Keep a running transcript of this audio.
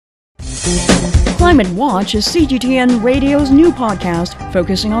Climate Watch is CGTN Radio's new podcast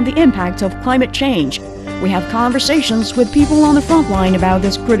focusing on the impact of climate change. We have conversations with people on the front line about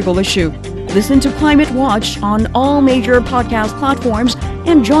this critical issue. Listen to Climate Watch on all major podcast platforms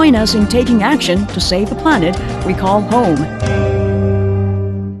and join us in taking action to save the planet we call home.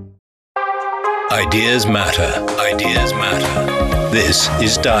 Ideas matter. Ideas matter. This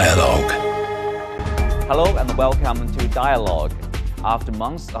is Dialogue. Hello and welcome to Dialogue. After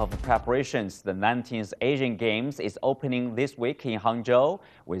months of preparations, the 19th Asian Games is opening this week in Hangzhou,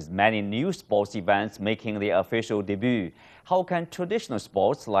 with many new sports events making their official debut. How can traditional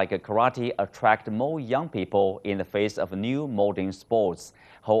sports like karate attract more young people in the face of new modern sports?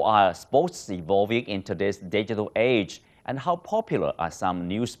 How are sports evolving in today's digital age? And how popular are some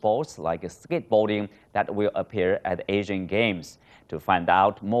new sports like skateboarding that will appear at the Asian Games? To find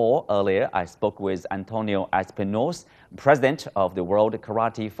out more, earlier I spoke with Antonio Espinosa, President of the World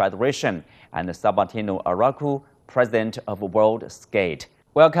Karate Federation, and Sabatino Araku, President of World Skate.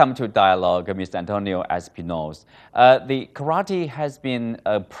 Welcome to Dialogue, Mr. Antonio Espinosa. The karate has been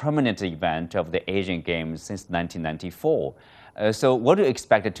a permanent event of the Asian Games since 1994. So what do you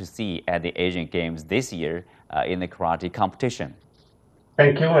expect to see at the Asian Games this year in the karate competition?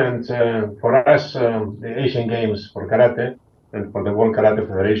 Thank you. And for us, the Asian Games for karate and for the World Karate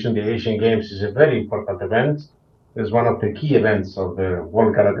Federation, the Asian Games is a very important event. It's one of the key events of the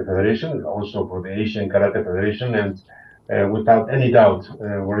World Karate Federation, also for the Asian Karate Federation. And without any doubt,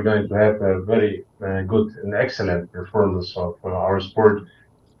 we're going to have a very good and excellent performance of our sport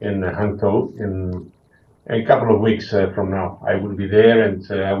in Hangzhou in a couple of weeks from now. I will be there and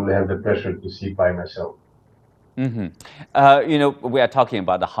I will have the pleasure to see by myself. Mm-hmm. We are talking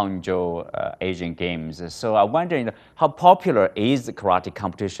about the Hangzhou Asian Games. So I'm wondering how popular is the karate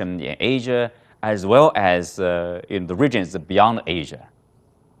competition in Asia as well as in the regions beyond Asia?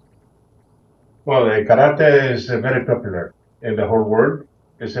 Well, karate is very popular in the whole world.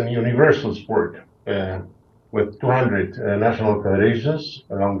 It's a universal sport with 200 national federations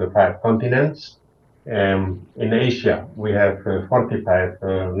along the 5 continents. In Asia, we have 45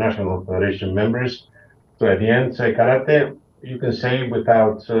 national federation members. So at the end, karate, you can say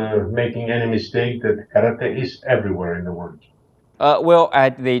without making any mistake that karate is everywhere in the world. Well,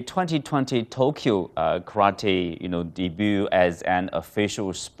 at the 2020 Tokyo karate, debut as an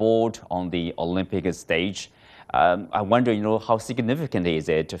official sport on the Olympic stage, I wonder, how significant is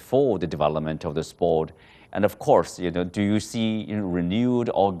it for the development of the sport? And of course, do you see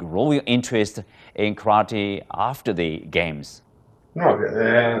renewed or growing interest in karate after the games?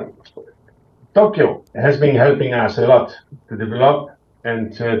 No, Tokyo has been helping us a lot to develop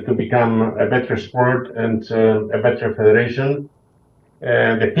and to become a better sport and a better federation.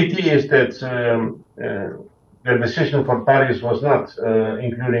 The pity is that the decision for Paris was not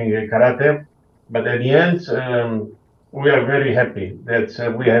including karate, but at the end, we are very happy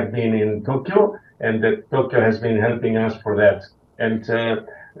that we have been in Tokyo and that Tokyo has been helping us for that. And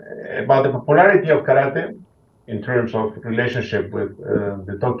about the popularity of karate, in terms of relationship with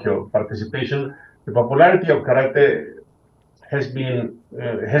the Tokyo participation, the popularity of karate has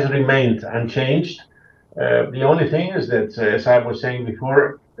remained unchanged. The only thing is that, as I was saying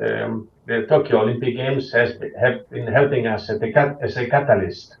before, the Tokyo Olympic Games have been helping us as a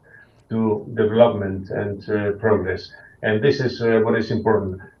catalyst to development and progress. And this is what is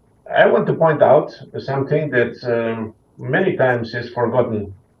important. I want to point out something that many times is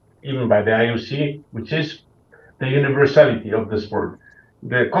forgotten, even by the IOC, which is the universality of the sport.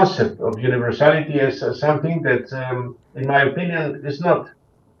 The concept of universality is something that, in my opinion, is not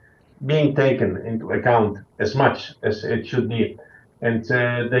being taken into account as much as it should be. And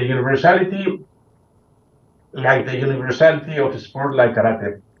the universality, like the universality of a sport like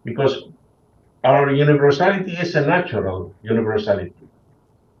karate, because our universality is a natural universality.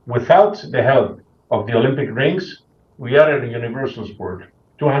 Without the help of the Olympic rings, we are a universal sport,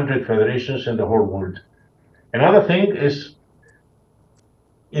 200 federations in the whole world. Another thing is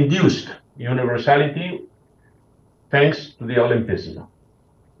induced universality thanks to the Olympism.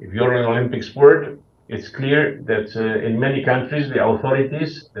 If you're an Olympic sport, it's clear that in many countries, the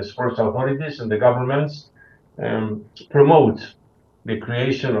authorities, the sports authorities and the governments promote the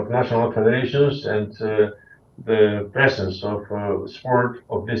creation of national federations and the presence of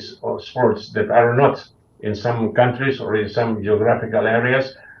sports that are not in some countries or in some geographical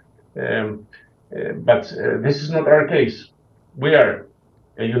areas. But this is not our case. We are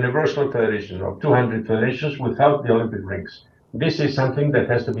a universal federation of 200 federations without the Olympic rings. This is something that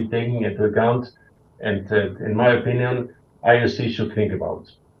has to be taken into account, and in my opinion, IOC should think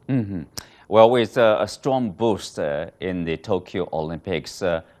about. Mm-hmm. Well, with a strong boost in the Tokyo Olympics,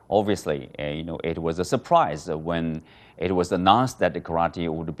 obviously, it was a surprise when it was announced that the karate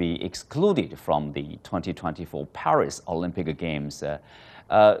would be excluded from the 2024 Paris Olympic Games.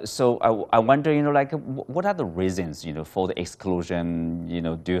 So I wonder, what are the reasons, for the exclusion?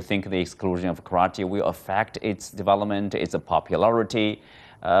 Do you think the exclusion of karate will affect its development, its popularity,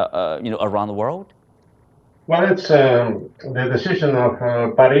 around the world? Well, it's the decision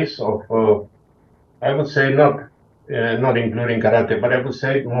of Paris of I would say not including karate, but I would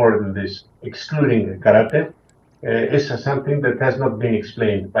say more than this, excluding karate is something that has not been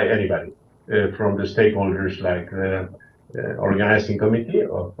explained by anybody from the stakeholders like the organizing committee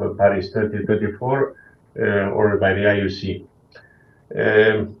of Paris 2024 or by the IOC.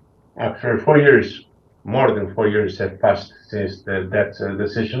 After 4 years, more than 4 years have passed since that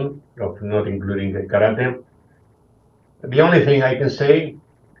decision of not including karate. The only thing I can say,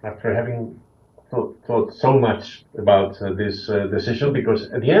 after having thought so much about this decision, because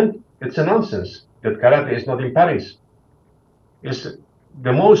at the end, it's a nonsense that karate is not in Paris. It's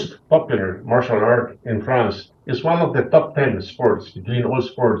the most popular martial art in France. It's one of the top 10 sports between all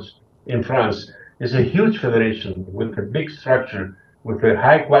sports in France. It's a huge federation with a big structure, with a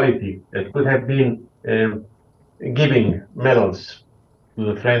high quality that could have been giving medals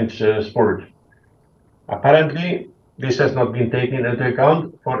to the French sport. Apparently, this has not been taken into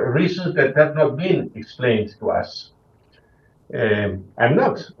account for reasons that have not been explained to us. I'm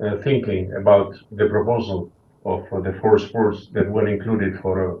not thinking about the proposal of the 4 sports that were included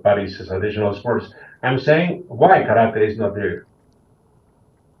for Paris as additional sports. I'm saying why karate is not there.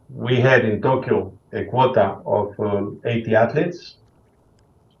 We had in Tokyo a quota of 80 athletes.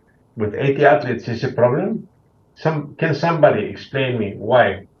 With 80 athletes is a problem. Can somebody explain me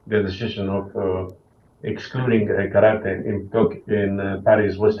why the decision of excluding karate in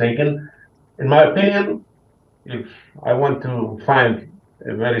Paris was taken? In my opinion, if I want to find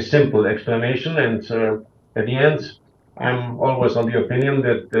a very simple explanation, and at the end, I'm always on the opinion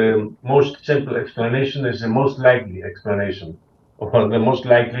that the most simple explanation is the most likely explanation, or the most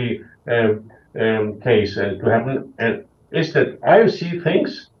likely case to happen, and is that IOC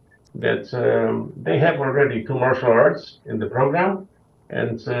thinks that they have already 2 martial arts in the program,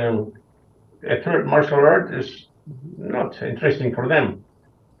 and a third martial art is not interesting for them.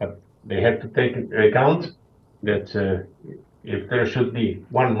 But they have to take into account that if there should be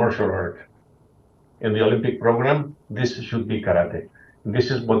 1 martial art in the Olympic program, this should be karate. This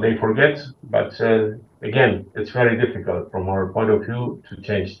is what they forget, but again, it's very difficult from our point of view to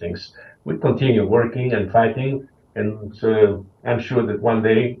change things. We continue working and fighting, and I'm sure that one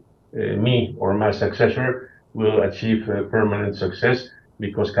day me or my successor will achieve permanent success,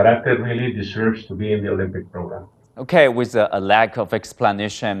 because karate really deserves to be in the Olympic program. Okay, with a lack of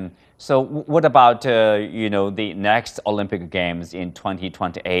explanation, so what about the next Olympic Games in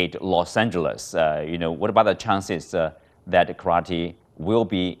 2028, Los Angeles? What about the chances that karate will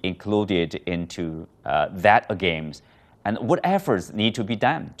be included into that Games, and what efforts need to be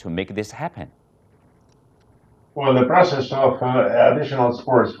done to make this happen? Well, the process of additional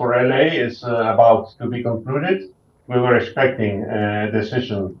sports for LA is about to be concluded. We were expecting a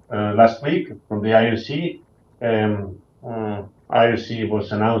decision last week from the IOC. IOC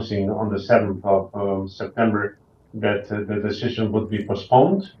was announcing on the 7th of September that the decision would be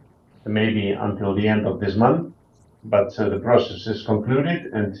postponed, maybe until the end of this month. But the process is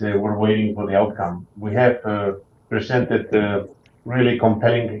concluded, and we're waiting for the outcome. We have presented a really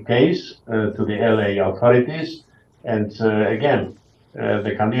compelling case to the LA authorities, and again,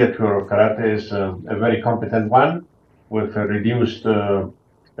 the candidature of karate is a very competent one, with a reduced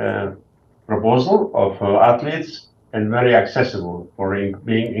proposal of athletes, and very accessible for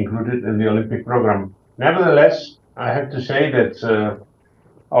being included in the Olympic program. Nevertheless, I have to say that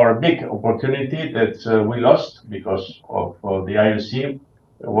our big opportunity that we lost because of the IOC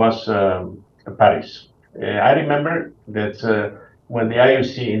was Paris. I remember that when the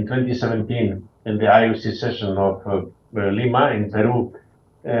IOC in 2017, in the IOC session of Lima in Peru,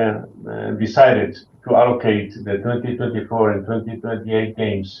 decided to allocate the 2024 and 2028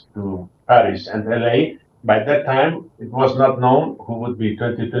 games to Paris and LA. By that time, it was not known who would be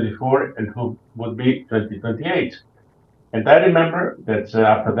 2024 and who would be 2028. And I remember that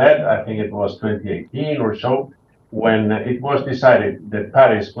after that, I think it was 2018 or so, when it was decided that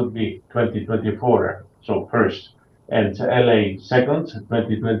Paris would be 2024, so first, and LA second,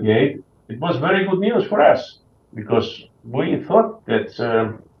 2028, it was very good news for us, because we thought that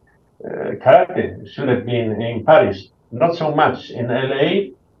karate should have been in Paris, not so much in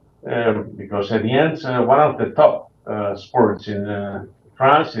LA, because at the end, one of the top sports in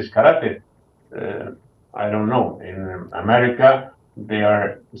France is karate. I don't know, in America there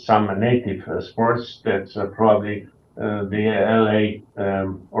are some native sports that probably the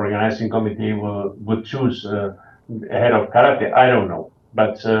LA organizing committee would choose ahead of karate. I don't know,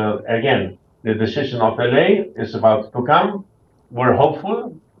 but again, the decision of LA is about to come. We're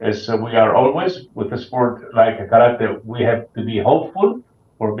hopeful, as we are always with a sport like karate. We have to be hopeful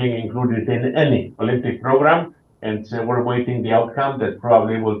for being included in any Olympic program, and we're waiting the outcome that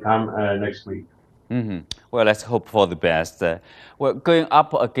probably will come next week. Well, let's hope for the best. Well, going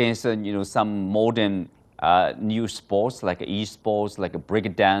up against some modern new sports like esports, like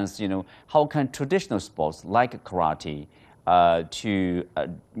break dance, how can traditional sports like karate to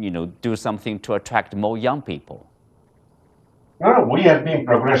do something to attract more young people? No, we have been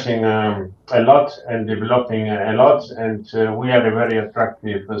progressing a lot and developing a lot, and we are a very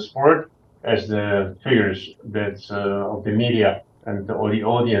attractive sport as the figures that of the media and the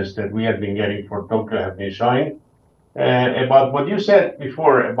audience that we have been getting for Tokyo have been showing. About what you said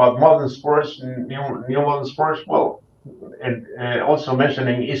before about modern sports, new modern sports, well, and also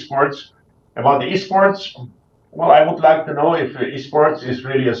mentioning esports. About the esports, well, I would like to know if esports is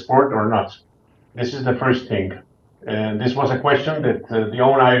really a sport or not. This is the first thing. And this was a question that the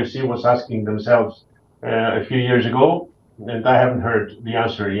own IOC was asking themselves a few years ago, and I haven't heard the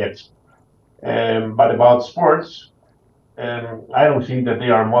answer yet. But about sports, I don't think that they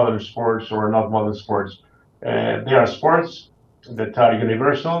are modern sports or not modern sports. They are sports that are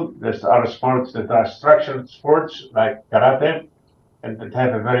universal. There are sports that are structured sports like karate, and that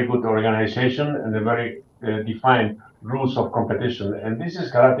have a very good organization and a very defined rules of competition. And this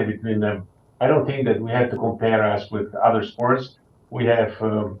is karate between them. I don't think that we have to compare us with other sports. We have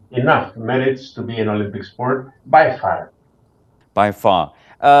enough merits to be an Olympic sport by far. By far.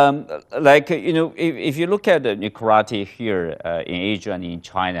 If you look at karate here in Asia and in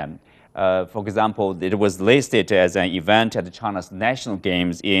China, for example, it was listed as an event at China's National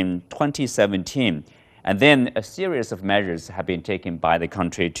Games in 2017. And then a series of measures have been taken by the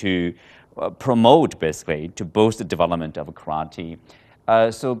country to promote, basically, to boost the development of karate.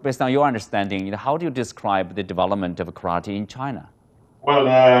 So based on your understanding, how do you describe the development of karate in China?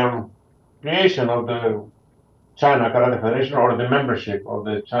 Well, creation of the China Karate Federation or the membership of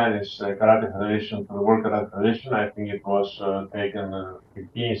the Chinese Karate Federation to the World Karate Federation, I think it was taken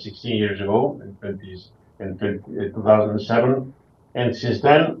 15, 16 years ago in 2007. And since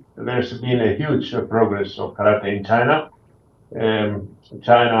then, there's been a huge progress of karate in China.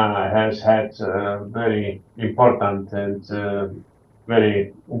 China has had very important and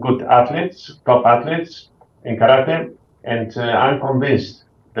very good athletes, top athletes in karate, and I'm convinced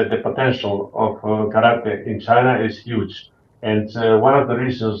that the potential of karate in China is huge. And one of the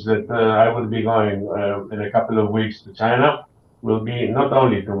reasons that I will be going in a couple of weeks to China will be not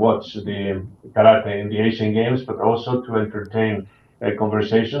only to watch the karate in the Asian Games, but also to entertain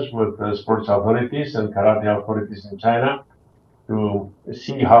conversations with sports authorities and karate authorities in China to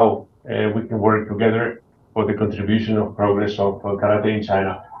see how we can work together for the contribution of progress of karate in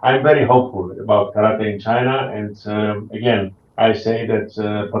China. I'm very hopeful about karate in China, and again, I say that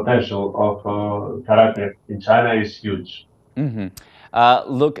potential of karate in China is huge.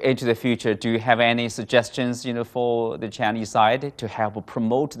 Look into the future. Do you have any suggestions, for the Chinese side to help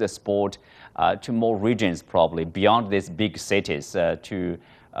promote the sport to more regions, probably beyond these big cities, to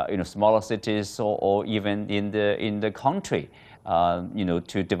smaller cities or even in the country,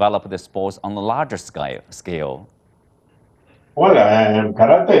 to develop the sports on a larger scale? Well,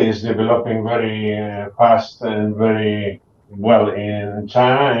 karate is developing very fast and very well in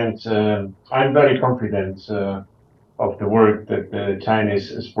China, and I'm very confident of the work that the Chinese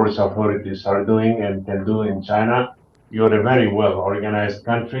sports authorities are doing and can do in China. You're a very well organized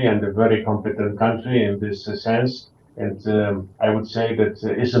country and a very competent country in this sense. And I would say that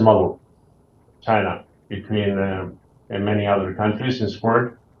it's a model, China, between many other countries in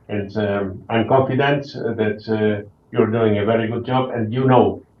sport. And I'm confident that you're doing a very good job and you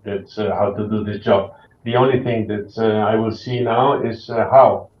know that how to do this job. The only thing that I will see now is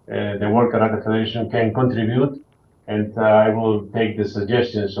how the World Karate Federation can contribute, and I will take the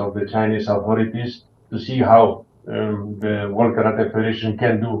suggestions of the Chinese authorities to see how the World Karate Federation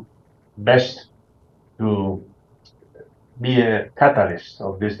can do best to be a catalyst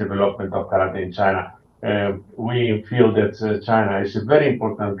of this development of karate in China. We feel that China is a very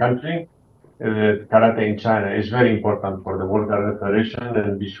important country. Karate in China is very important for the World Karate Federation,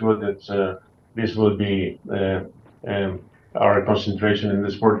 and be sure that this will be our concentration in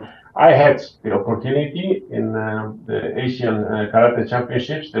the sport. I had the opportunity in the Asian Karate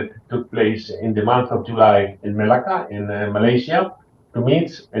Championships that took place in the month of July in Melaka, in Malaysia, to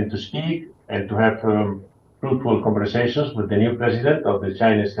meet and to speak and to have fruitful conversations with the new president of the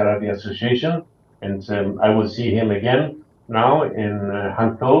Chinese Karate Association, and I will see him again now in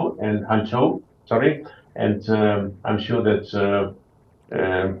Hangzhou, sorry, and I'm sure that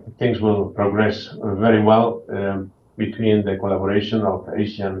things will progress very well between the collaboration of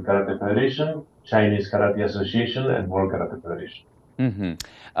Asian Karate Federation, Chinese Karate Association, and World Karate Federation. Mm-hmm.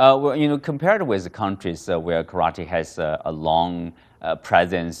 Well, compared with the countries where karate has a long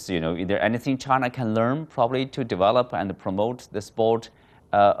presence, is there anything China can learn probably to develop and promote the sport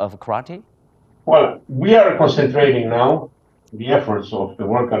of karate? Well, we are concentrating now, the efforts of the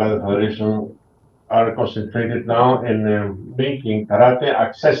World Karate Federation are concentrated now in making karate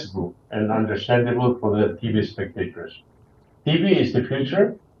accessible and understandable for the TV spectators. TV is the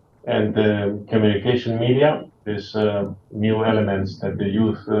future, and communication media is new elements that the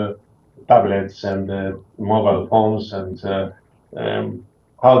youth, tablets and mobile phones, and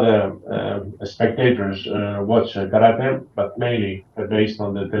how the spectators watch karate, but mainly based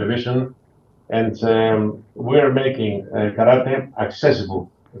on the television. And we're making karate accessible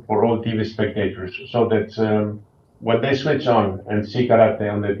for all TV spectators, so that when they switch on and see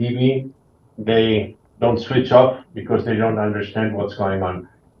karate on the TV, they don't switch off because they don't understand what's going on.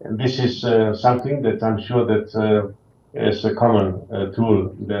 And this is something that I'm sure that is a common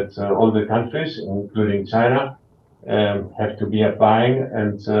tool that all the countries, including China, have to be applying.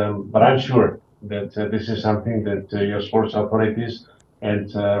 And but I'm sure that this is something that your sports authorities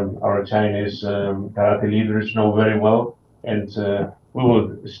and our Chinese karate leaders know very well. And we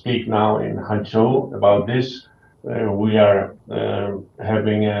will speak now in Hangzhou about this. We are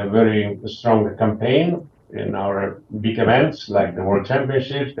having a very strong campaign in our big events like the World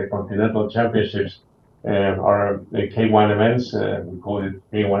Championships, the Continental Championships, our the K1 events. We call it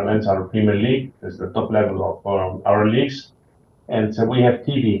K1 events, our Premier League. It's the top level of our leagues. And we have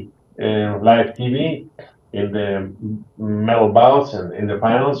TV, live TV in the medal bouts and in the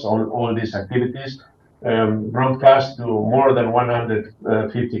finals, all these activities broadcast to more than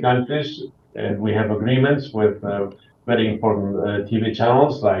 150 countries. And we have agreements with very important TV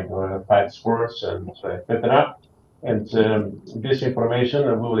channels like Fight Sports and etc. And this information,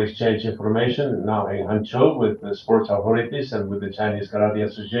 we will exchange information now in Hangzhou with the sports authorities and with the Chinese Karate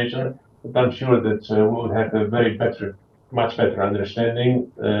Association. But I'm sure that we will have a much better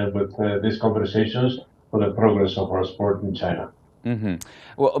understanding with these conversations for the progress of our sport in China. Mm-hmm.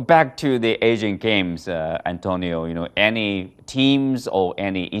 Well, back to the Asian Games, Antonio, any teams or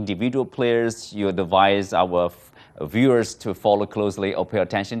any individual players you advise our viewers to follow closely or pay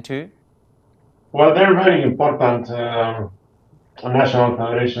attention to? Well, they're very important national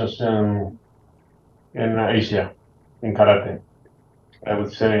federations in Asia, in karate. I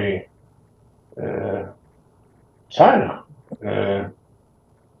would say China.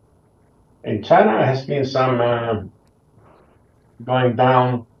 In China has been some going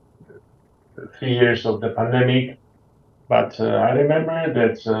down 3 years of the pandemic, but I remember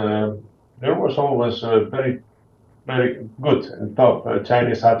that there was always very, very good and top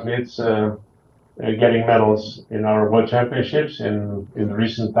Chinese athletes getting medals in our World Championships in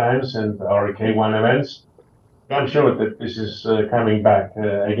recent times and our K1 events. I'm sure that this is coming back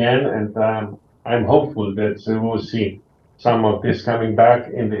again, and I'm hopeful that we will see some of this coming back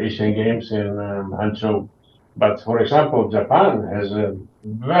in the Asian Games in Hangzhou. But for example, Japan has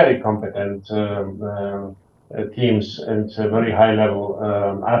very competent teams and very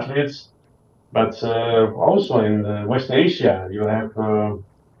high-level athletes. But also in West Asia, you have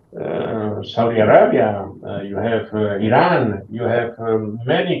Saudi Arabia, you have Iran, you have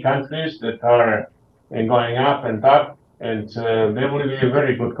many countries that are going up and up, and there will be a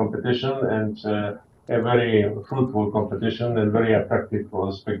very good competition and a very fruitful competition and very attractive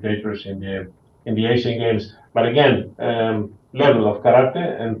for spectators in the Asian Games. But again, level of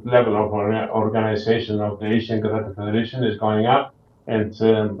karate and level of organization of the Asian Karate Federation is going up, and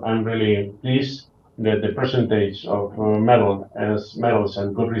I'm really pleased that the percentage of medals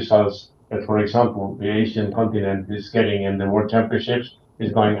and good results that, for example, the Asian continent is getting in the World Championships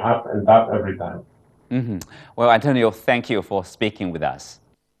is going up and up every time. Mm-hmm. Well, Antonio, thank you for speaking with us.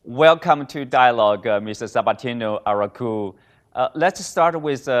 Welcome to Dialogue, Mr. Sabatino Araku. Let's start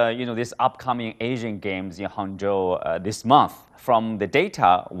with this upcoming Asian Games in Hangzhou this month. From the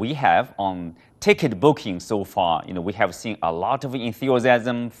data we have on ticket booking so far, we have seen a lot of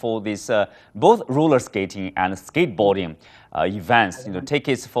enthusiasm for this both roller skating and skateboarding events.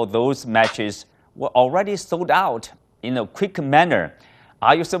 Tickets for those matches were already sold out in a quick manner.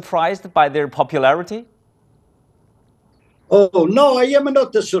 Are you surprised by their popularity? Oh, no, I am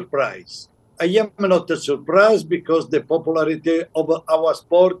not surprised. I am not surprised because the popularity of our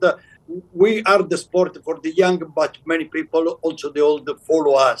sport we are the sport for the young, but many people, also the old,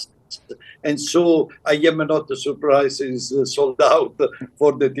 follow us. And so I am not surprised it's sold out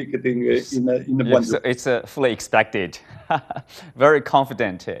for the ticketing in Guangzhou. It's fully expected. Very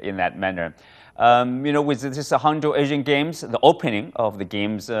confident in that manner. With this Hangzhou Asian Games, the opening of the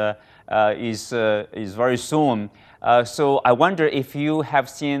games is very soon. So I wonder if you have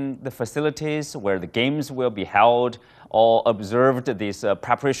seen the facilities where the games will be held or observed this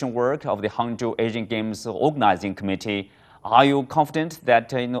preparation work of the Hangzhou Asian Games organizing committee. Are you confident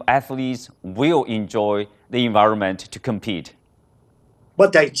that athletes will enjoy the environment to compete?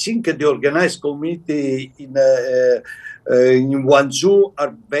 But I think the organized committee in Guangzhou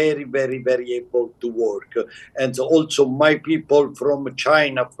are very, very, very able to work. And also my people from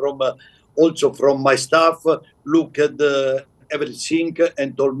China, also from my staff, look at everything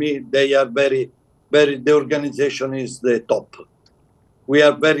and told me they are very, very, the organization is the top. We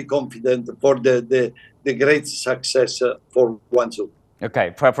are very confident for the great success for Guangzhou.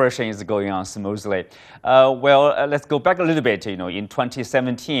 Okay, preparation is going on smoothly. Let's go back a little bit. In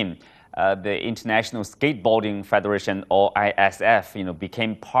 2017, the International Skateboarding Federation, or ISF,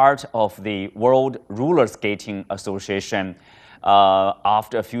 became part of the World Roller Skating Association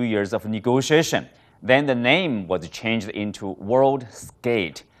after a few years of negotiation. Then the name was changed into World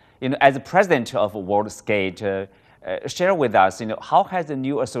Skate. As the president of World Skate, share with us, how has the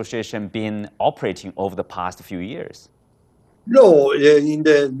new association been operating over the past few years? No, in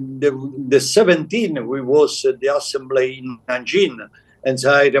the 17, we was the assembly in Nanjing, and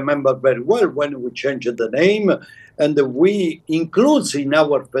I remember very well when we changed the name, and we include in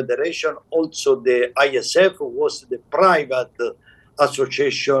our federation also the ISF was the private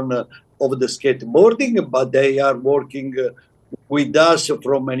association of the skateboarding, but they are working with us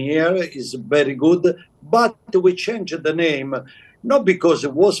for many years. Is very good, but we changed the name. Not because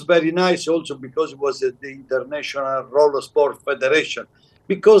it was very nice, also because it was the International Roller Sport Federation,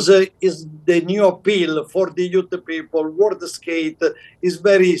 because it's the new appeal for the youth people. World skate is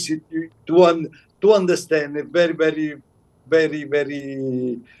very easy to understand. Very, very, very,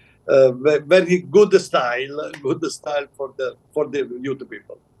 very, very good style for the youth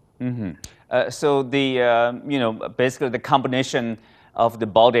people. Mm-hmm. So basically the combination of the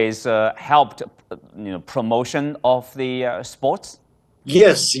bodies helped promotion of the sports?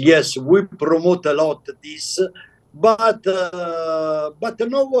 Yes, we promote a lot this, but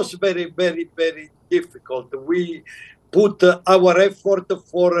no, was very, very, very difficult. We put our effort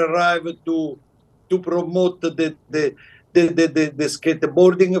for arrive to promote the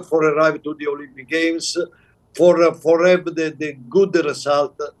skateboarding, for arrive to the Olympic Games, for have the good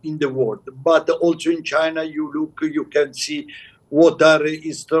result in the world. But also in China, you can see what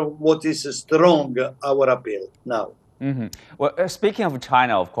is strong our appeal now. Mm-hmm. Well, speaking of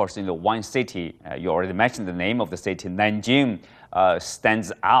China, of course, one city, you already mentioned the name of the city, Nanjing,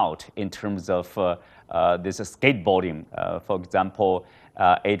 stands out in terms of this skateboarding. For example,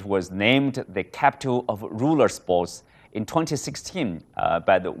 it was named the capital of roller sports in 2016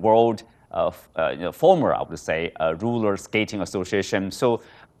 by the World former, I would say, Roller Skating Association. So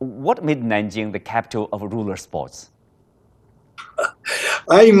what made Nanjing the capital of roller sports?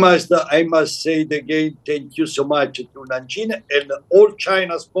 I must say again, thank you so much to Nanjing and all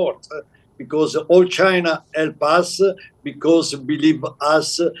China sports, because all China help us, because believe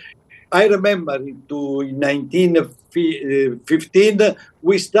us. I remember in 1915,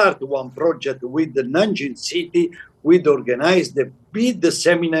 we started one project with the Nanjing city. We organized the big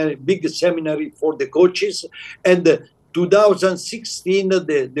seminary for the coaches, and 2016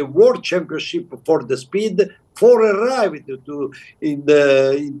 the World Championship for the speed. For arrived to in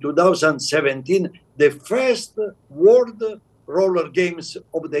 2017 the first World Roller Games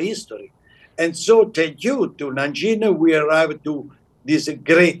of the history, and so thank you to Nanjing. We arrived to this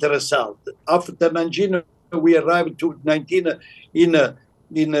great result. After Nanjing, we arrived to 19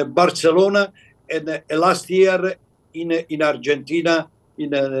 in Barcelona, and last year in Argentina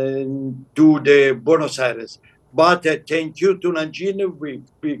to the Buenos Aires. But thank you to Nanjing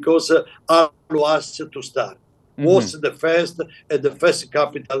because allowed us to start. Mm-hmm. Was the first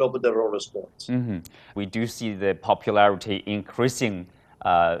capital of the roller sports. Mm-hmm. We do see the popularity increasing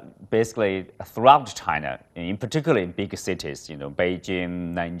basically throughout China, in particular in big cities,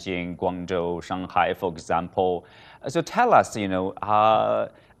 Beijing, Nanjing, Guangzhou, Shanghai, for example. So tell us, how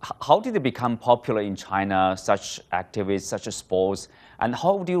did it become popular in China, such activities, such sports, and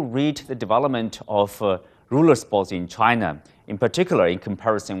how do you rate the development of roller sports in China, in particular in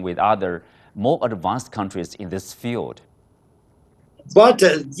comparison with other more advanced countries in this field? But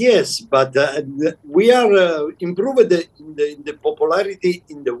yes, but we are improved in the popularity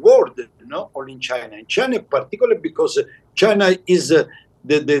in the world, not only in China. In China, particularly because China is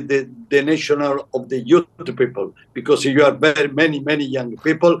the national of the youth people, because you are very many young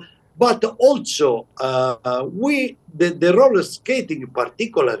people. But also, the roller skating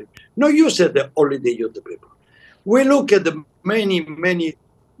particularly, not used only the youth people. We look at the many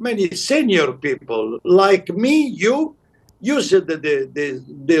senior people like me, you use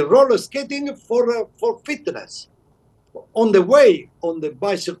the roller skating for fitness on the way, on the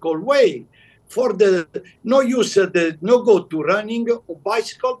bicycle way. For the no use the no go to running or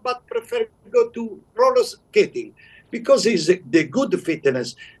bicycle, but prefer go to roller skating because it's the good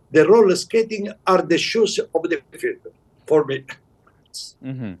fitness. The roller skating are the shoes of the future for me.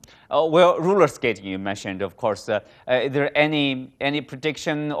 Mm-hmm. Well, roller skating you mentioned, of course. Is there any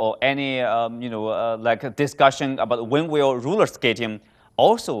prediction or any like a discussion about when will roller skating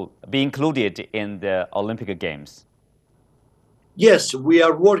also be included in the Olympic Games? Yes, we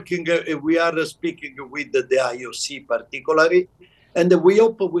are working, we are speaking with the IOC particularly, and we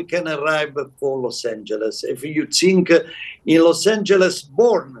hope we can arrive for Los Angeles. If you think in Los Angeles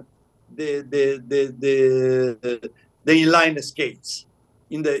born the inline skates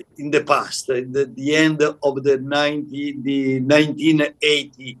in the past, the end of the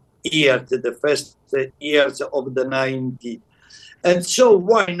 1980 years, the first years of the 90s. And so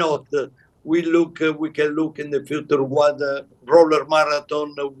why not? We can look in the future what roller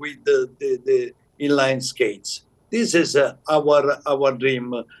marathon with the inline skates. This is our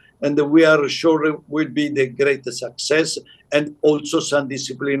dream, and we are sure it will be the greatest success. And also some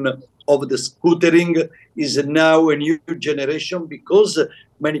discipline of the scootering is now a new generation because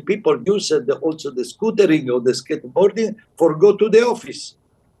many people use also the scootering or the skateboarding for go to the office.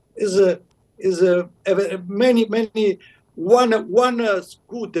 Is many one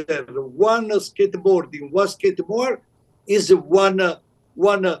scooter, one skateboarding, one skateboard is one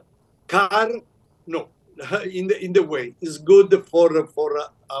car. No, in the way is good for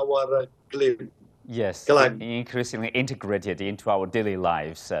our climate. Yes, increasingly integrated into our daily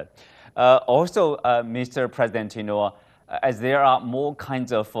lives. Also, Mr. President, as there are more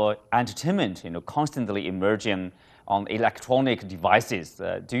kinds of entertainment, constantly emerging on electronic devices,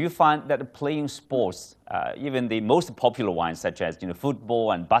 do you find that playing sports, even the most popular ones such as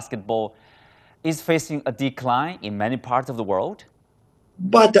football and basketball, is facing a decline in many parts of the world?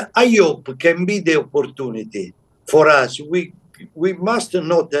 But I hope can be the opportunity for us. We must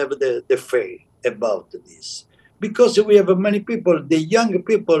not have the fear about this because we have many people, the young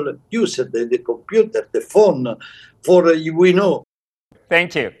people use the computer, the phone for we know.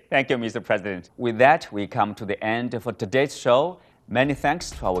 Thank you, Mr. President. With that, we come to the end of today's show. Many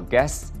thanks to our guests